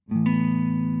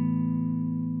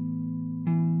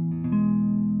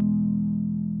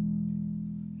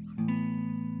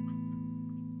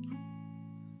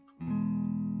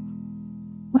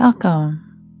Welcome,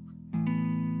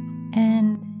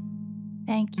 and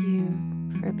thank you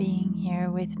for being here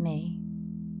with me.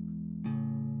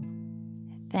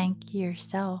 Thank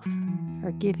yourself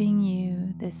for giving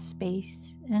you the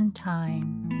space and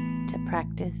time to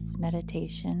practice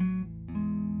meditation.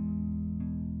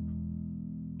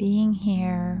 Being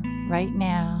here right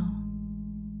now,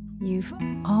 you've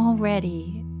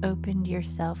already opened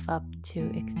yourself up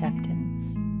to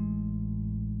acceptance.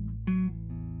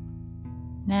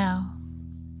 Now,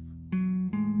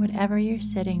 whatever you're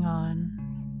sitting on,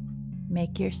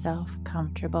 make yourself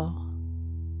comfortable.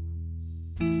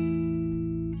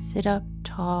 Sit up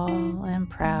tall and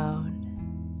proud.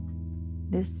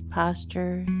 This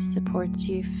posture supports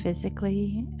you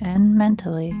physically and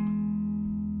mentally.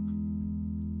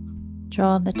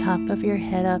 Draw the top of your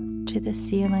head up to the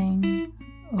ceiling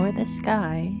or the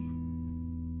sky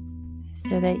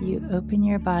so that you open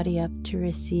your body up to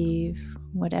receive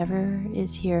whatever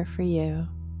is here for you.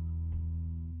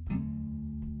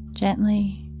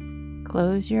 Gently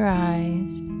close your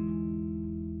eyes,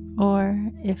 or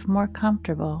if more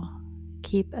comfortable,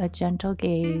 keep a gentle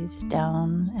gaze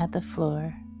down at the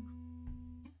floor.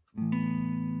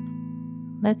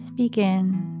 Let's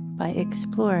begin by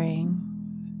exploring,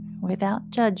 without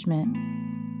judgment,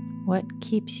 what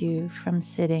keeps you from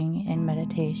sitting in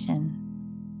meditation.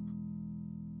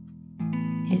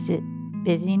 Is it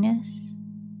busyness?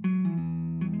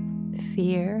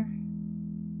 Fear?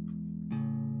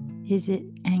 Is it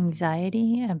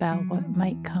anxiety about what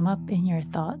might come up in your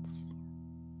thoughts?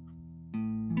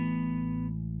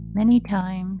 Many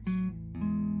times,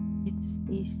 it's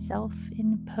the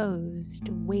self-imposed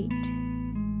weight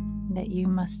that you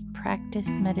must practice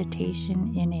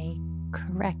meditation in a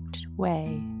correct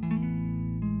way.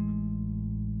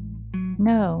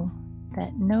 Know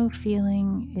that no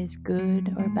feeling is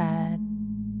good or bad,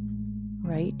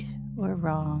 right or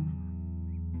wrong.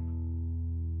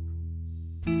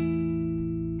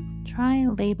 Try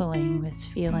labeling this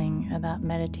feeling about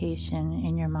meditation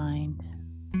in your mind.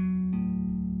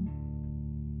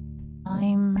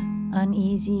 I'm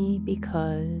uneasy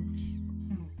because,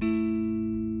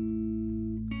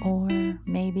 or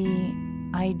maybe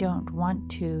I don't want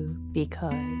to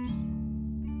because.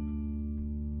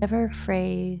 Whatever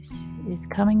phrase is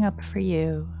coming up for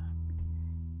you,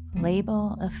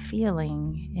 label a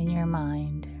feeling in your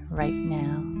mind right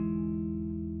now.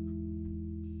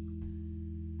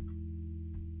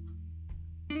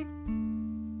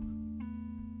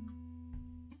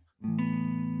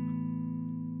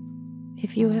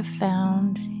 If you have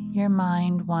found your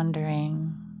mind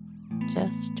wandering,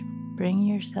 just bring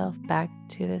yourself back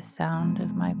to the sound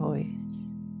of my voice.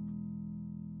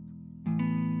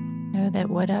 Know that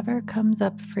whatever comes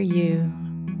up for you,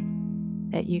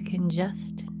 that you can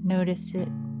just notice it,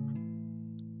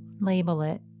 label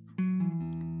it,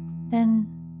 then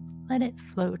let it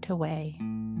float away.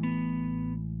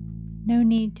 No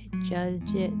need to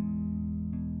judge it,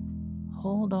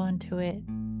 hold on to it,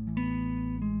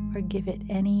 or give it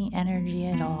any energy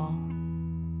at all.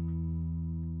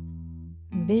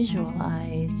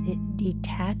 Visualize it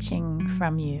detaching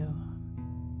from you.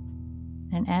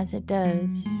 And as it does,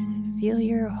 feel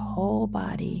your whole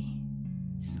body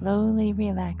slowly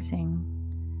relaxing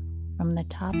from the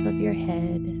top of your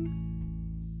head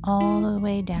all the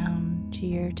way down to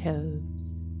your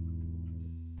toes.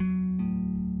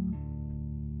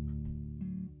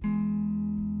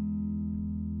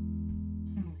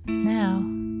 Now,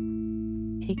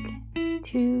 take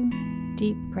 2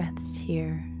 deep breaths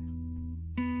here.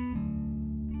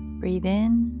 Breathe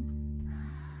in,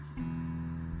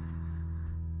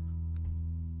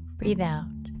 breathe out.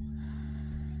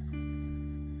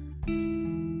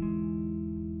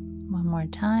 One more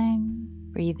time.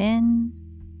 Breathe in,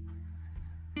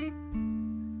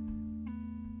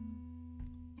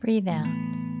 breathe out.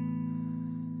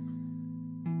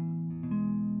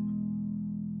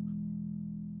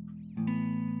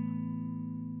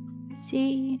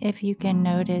 See if you can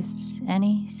notice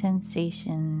any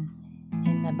sensation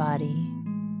in the body,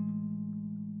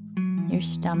 your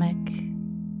stomach,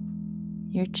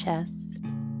 your chest,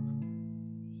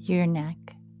 your neck.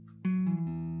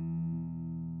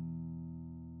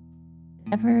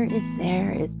 Whatever is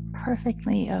there is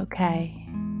perfectly okay.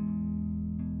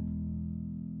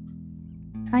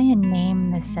 Try and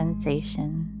name the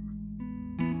sensation.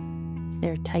 Is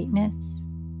there tightness,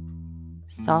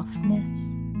 softness,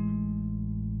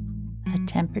 a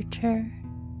temperature,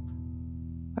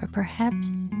 or perhaps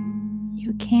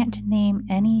you can't name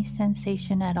any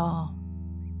sensation at all.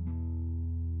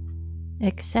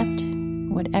 Accept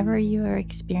whatever you are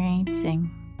experiencing.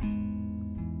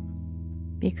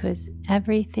 because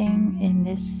everything in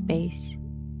this space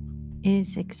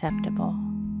is acceptable.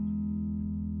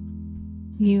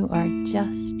 You are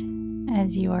just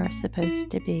as you are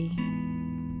supposed to be,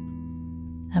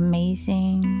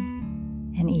 amazing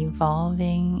and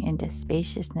evolving into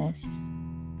spaciousness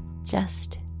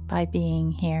just by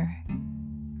being here.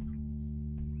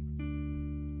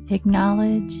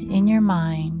 Acknowledge in your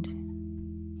mind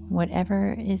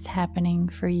whatever is happening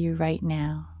for you right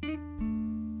now.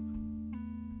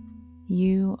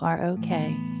 You are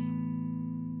okay.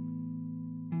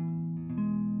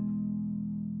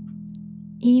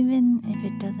 Even if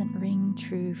it doesn't ring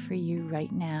true for you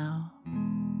right now,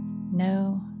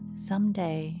 know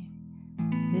someday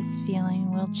this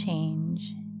feeling will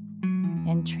change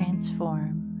and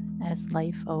transform as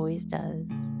life always does.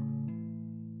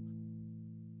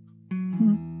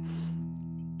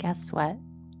 Guess what?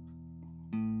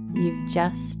 You've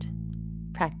just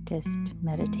practiced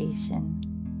meditation.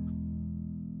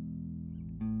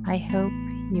 I hope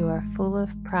you are full of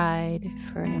pride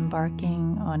for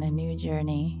embarking on a new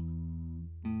journey.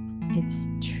 It's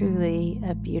truly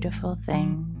a beautiful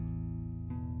thing.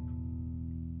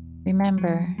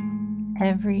 Remember,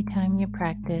 every time you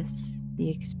practice, the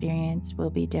experience will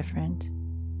be different.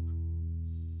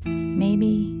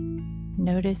 Maybe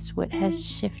notice what has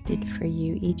shifted for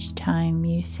you each time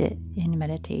you sit in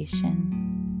meditation.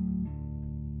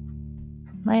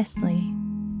 Lastly,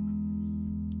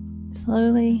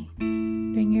 slowly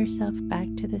bring yourself back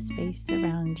to the space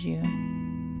around you.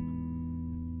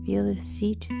 Feel the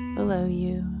seat below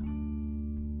you,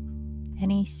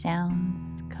 any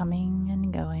sounds coming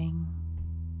and going.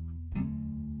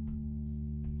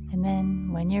 And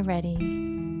then when you're ready,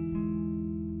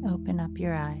 open up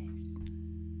your eyes.